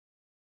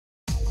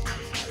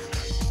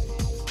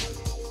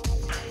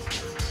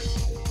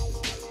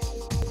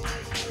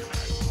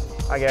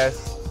Hi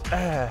guys,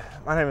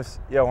 my name is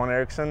Johan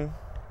Eriksson.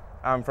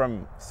 I'm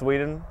from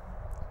Sweden.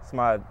 It's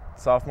my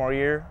sophomore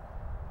year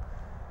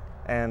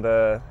and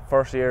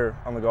first year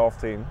on the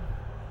golf team.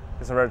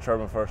 It's a red shirt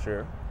my first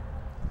year.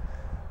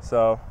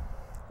 So,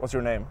 what's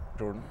your name,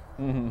 Jordan?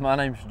 My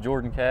name's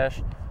Jordan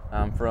Cash.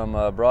 I'm from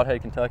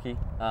Broadhead, Kentucky.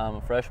 I'm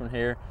a freshman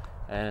here,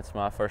 and it's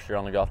my first year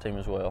on the golf team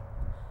as well.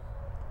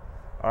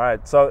 All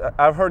right, so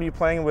I've heard you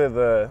playing with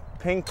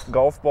pink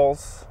golf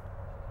balls.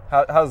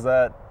 How's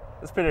that?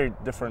 It's pretty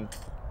different.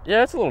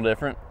 Yeah, it's a little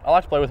different. I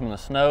like to play with them in the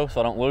snow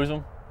so I don't lose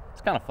them. It's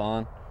kind of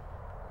fun.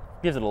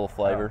 Gives it a little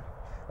flavor.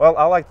 Well,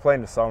 I like to play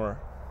in the summer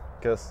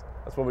because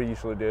that's what we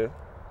usually do,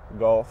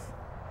 golf.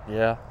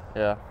 Yeah.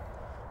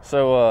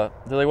 So,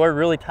 do they wear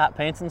really tight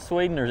pants in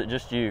Sweden, or is it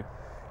just you?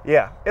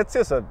 Yeah, it's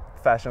just a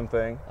fashion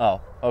thing.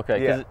 Oh,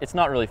 okay, because Yeah. it's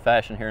not really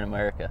fashion here in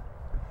America.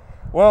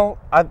 Well,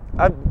 I'm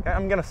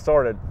gonna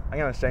start it. I'm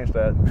gonna change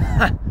that.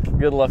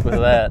 Good luck with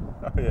that.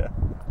 Oh yeah.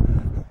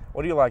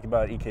 What do you like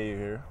about EKU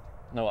here?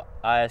 No,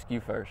 I ask you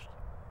first.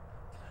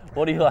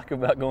 What do you like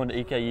about going to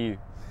EKU?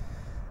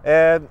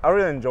 And I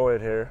really enjoy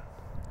it here.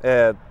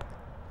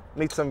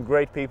 Meet some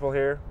great people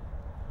here,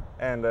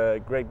 and a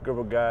great group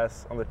of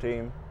guys on the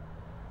team.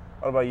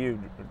 What about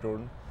you,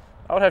 Jordan?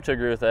 I would have to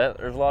agree with that.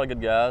 There's a lot of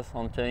good guys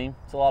on the team.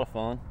 It's a lot of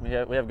fun. We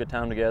have a good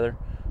time together.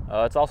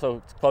 It's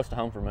close to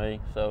home for me,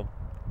 so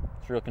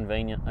it's real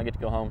convenient. I get to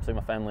go home, see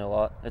my family a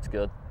lot. It's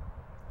good.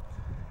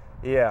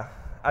 Yeah,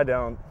 I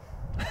don't.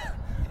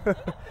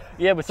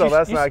 Yeah, but so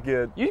that's not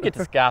good. You get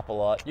to Skype a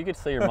lot. You get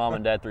to see your mom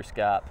and dad through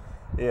Skype.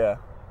 Yeah,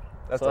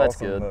 that's so that's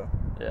awesome, good. though.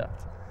 Yeah.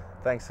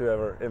 Thanks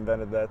whoever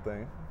invented that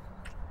thing.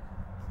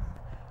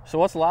 So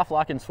what's life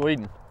like in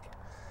Sweden?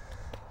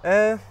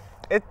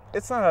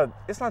 It's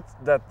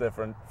not that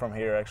different from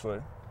here actually.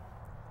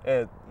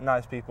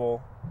 Nice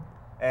people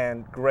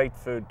and great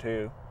food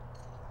too.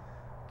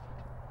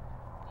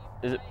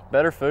 Is it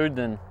better food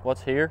than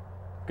what's here?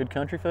 Good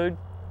country food?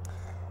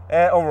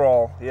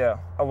 Overall, yeah,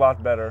 a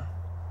lot better.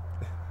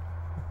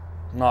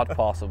 Not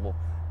possible.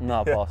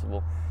 Not Yeah.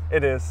 possible.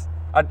 It is.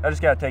 I just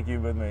gotta take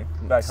you with me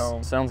back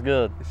home. Sounds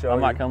good. Show I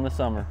might you. come this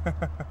summer.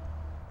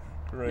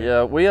 Great.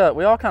 Yeah, we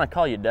all kind of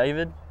call you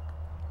David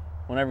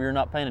whenever you're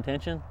not paying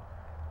attention.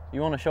 You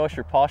want to show us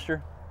your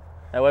posture?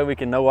 That way we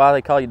can know why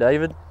they call you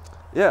David?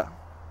 Yeah,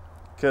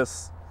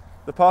 because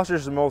the posture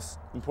is the most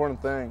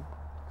important thing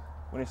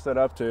when you set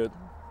up to it.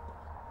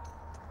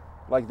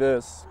 Like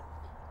this.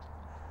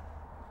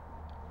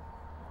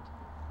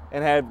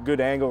 And have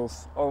good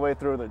angles all the way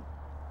through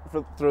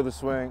the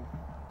swing.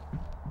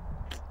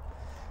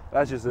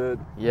 That's just it.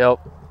 Yep.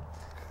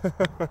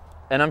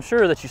 And I'm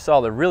sure that you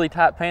saw the really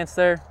tight pants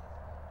there.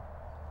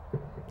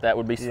 That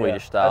would be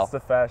Swedish style. That's the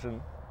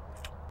fashion.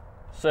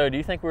 So do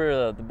you think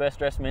we're the best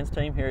dressed men's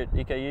team here at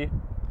EKU?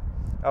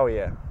 Oh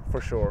yeah,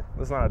 for sure.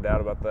 There's not a doubt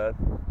about that.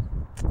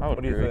 I would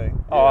What do you agree. think?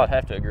 Oh, Yeah. I'd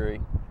have to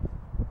agree.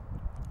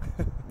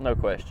 No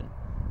question.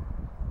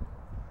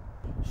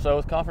 So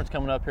with conference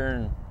coming up here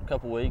in a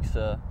couple weeks,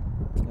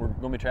 we're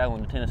going to be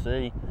traveling to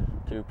Tennessee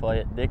to play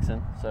at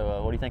Dixon.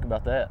 So what do you think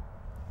about that?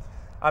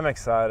 I'm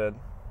excited.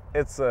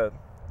 It's the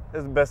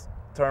best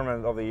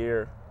tournament of the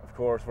year, of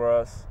course, for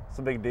us. It's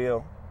a big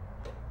deal.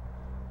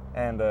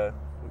 And we're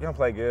going to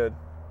play good.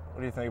 What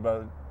do you think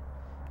about it?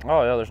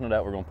 Oh yeah, there's no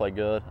doubt we're going to play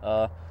good.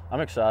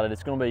 I'm excited.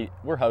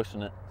 We're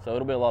hosting it, so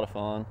it'll be a lot of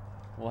fun.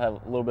 We'll have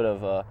a little bit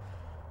of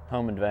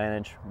home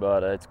advantage,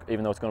 but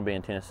even though it's going to be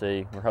in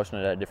Tennessee, we're hosting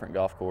it at a different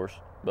golf course,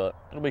 but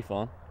it'll be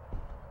fun.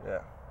 Yeah,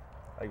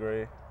 I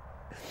agree.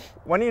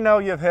 When you know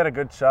you've hit a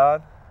good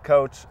shot,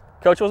 Coach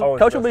will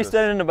does be this.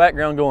 standing in the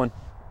background going,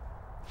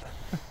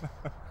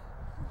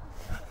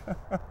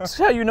 that's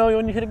how you know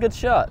when you hit a good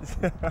shot.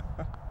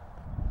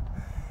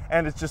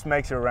 And it just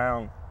makes you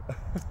around.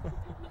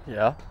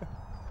 Yeah.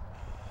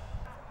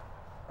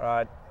 All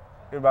right,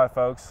 goodbye,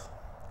 folks.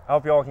 I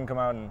hope you all can come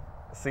out and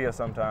see us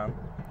sometime.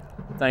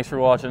 Thanks for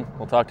watching.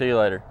 We'll talk to you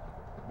later.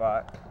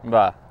 Bye.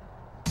 Bye.